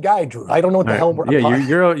 I'm an old guy, Drew. I don't know what the hell we're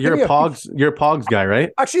you're a Pogs guy,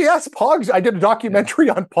 right? Actually, yes, Pogs. I did a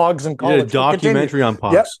documentary on Pogs in college. You did a documentary on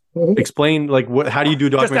Pogs. Yep. Explain, like, how do you do a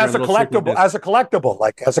documentary? Just as a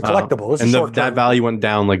collectible. And that value went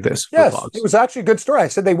down like this. Yes, it was actually a good story. I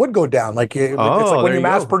said they would go down. Like, it's like when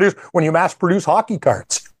you mass produce hockey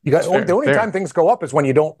cards. The only time things go up is when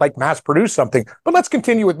you don't like mass produce something. But let's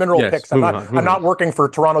continue with mineral picks. I'm not working for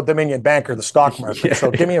Toronto Dominion Bank or the stock market. So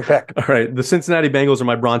give me a pick. All right, the Cincinnati Bengals are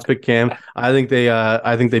my bronze pick, Cam. I think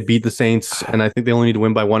they beat the Saints, and I think they only need to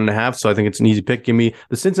win by 1.5. So I think it's an easy pick. Give me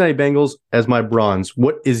the Cincinnati Bengals as my bronze.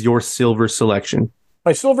 What is your silver selection?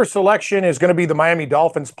 My silver selection is going to be the Miami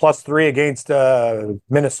Dolphins +3 against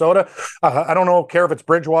Minnesota. I don't care if it's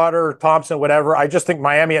Bridgewater, Thompson, whatever. I just think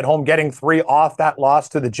Miami at home getting 3 off that loss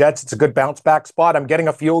to the Jets. It's a good bounce back spot. I'm getting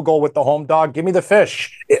a field goal with the home dog. Give me the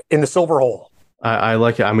fish in the silver hole. I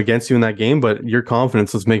like it. I'm against you in that game, but your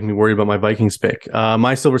confidence is making me worried about my Vikings pick.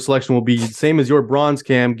 My silver selection will be the same as your bronze,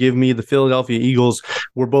 Cam. Give me the Philadelphia Eagles.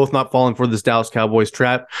 We're both not falling for this Dallas Cowboys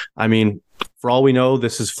trap. I mean, for all we know,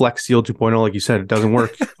 this is Flex Seal 2.0. Like you said, it doesn't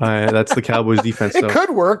work. That's the Cowboys defense. It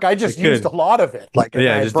could work. I just used a lot of it. Like,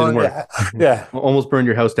 it just didn't work. Yeah. Almost burned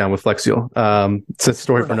your house down with Flex Seal. It's a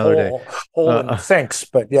story for another day. Hole in sinks,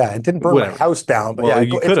 but it didn't burn my house down. But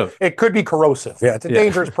you could have. It could be corrosive. Yeah, it's a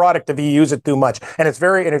dangerous product if you use it too much, and it's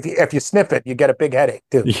if you sniff it, you get a big headache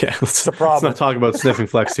too. Yeah, that's the problem. Let's not talk about sniffing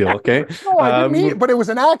Flex Seal, okay? No, I didn't mean it, but it was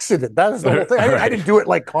an accident. That was the whole thing. I didn't do it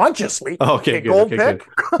like consciously. Okay, good. Gold pick.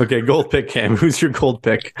 Okay, gold pick, Cam. Who's your gold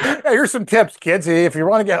pick? Yeah, here's some tips, kids. If you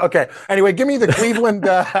want to get Anyway, give me the Cleveland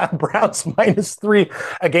Browns -3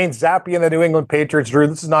 against Zappy and the New England Patriots. Drew,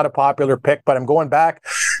 this is not a popular pick, but I'm going back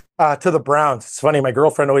to the Browns. It's funny. My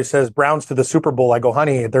girlfriend always says Browns to the Super Bowl. I go,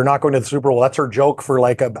 honey, they're not going to the Super Bowl. That's her joke for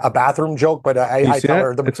like a bathroom joke. But I tell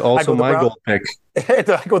her it's also my gold pick.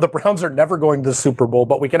 I go, the Browns are never going to the Super Bowl,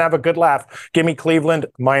 but we can have a good laugh. Give me Cleveland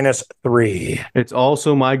 -3. It's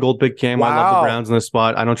also my gold pick, Cam. Wow. I love the Browns in this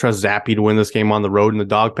spot. I don't trust Zappy to win this game on the road in the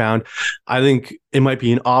dog pound. I think it might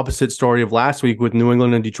be an opposite story of last week with New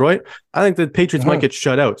England and Detroit. I think the Patriots might get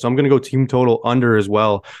shut out. So I'm going to go team total under as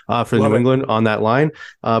well for New England on that line.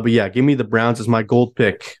 But yeah, give me the Browns as my gold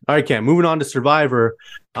pick. All right, Cam, moving on to Survivor.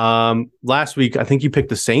 Last week, I think you picked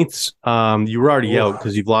the Saints. You were already out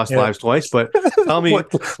because you've lost lives twice, but tell me.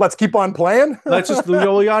 Let's keep on playing. We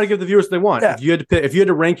got to give the viewers what they want. Yeah. If you had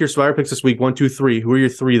to rank your Survivor picks this week, 1, 2, 3, who are your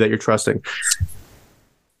 3 that you're trusting?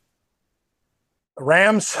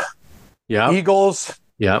 Rams. Yeah. Eagles.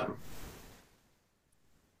 Yeah.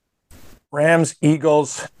 Rams,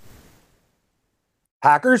 Eagles,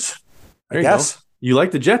 Packers. I guess. You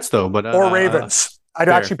like the Jets though, but or Ravens. I'd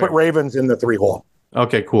actually put Ravens in the 3 hole.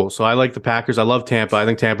 Okay, cool. So I like the Packers. I love Tampa. I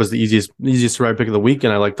think Tampa's the easiest to ride pick of the week,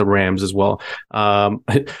 and I like the Rams as well. I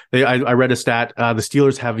read a stat. The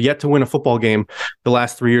Steelers have yet to win a football game the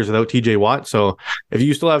last 3 years without TJ Watt. So if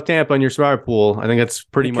you still have Tampa in your survivor pool, I think that's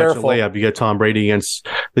pretty much a layup. You get Tom Brady against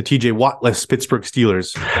the TJ Wattless Pittsburgh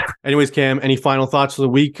Steelers. Anyways, Cam, any final thoughts for the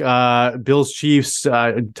week? Bills, Chiefs.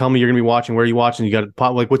 Tell me you're going to be watching. Where are you watching? You got a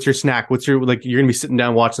pot. Like, what's your snack? You're going to be sitting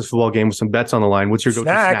down watching this football game with some bets on the line. What's your go-to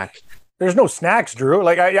snack? There's no snacks, Drew.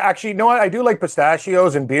 Like I actually, you know what? I do like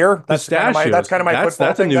pistachios and beer. That's kind of my football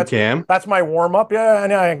that's thing. A new Cam. That's my warm up. Yeah,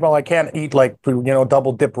 and I can't eat like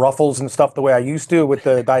double dip Ruffles and stuff the way I used to with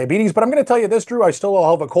the diabetes. But I'm going to tell you this, Drew. I still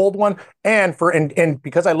will have a cold one. And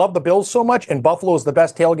because I love the Bills so much, and Buffalo is the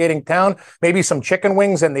best tailgating town. Maybe some chicken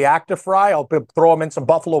wings and the Active Fry. I'll throw them in some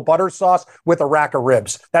buffalo butter sauce with a rack of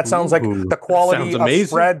ribs. That sounds like the quality of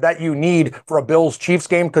spread that you need for a Bills Chiefs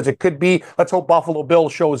game, because it could be. Let's hope Buffalo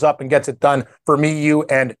Bills shows up and gets it done for me, you,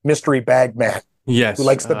 and Mystery Bag Man. Yes. Who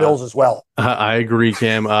likes the Bills as well. I agree,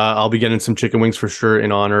 Cam. I'll be getting some chicken wings for sure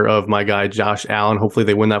in honor of my guy, Josh Allen. Hopefully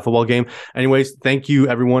they win that football game. Anyways, thank you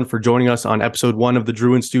everyone for joining us on episode 1 of the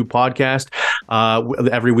Drew and Stu podcast.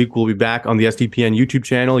 Every week we'll be back on the SDPN YouTube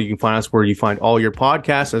channel. You can find us where you find all your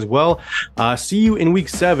podcasts as well. See you in week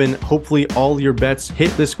 7. Hopefully all your bets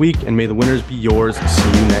hit this week, and may the winners be yours.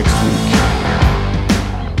 See you next week.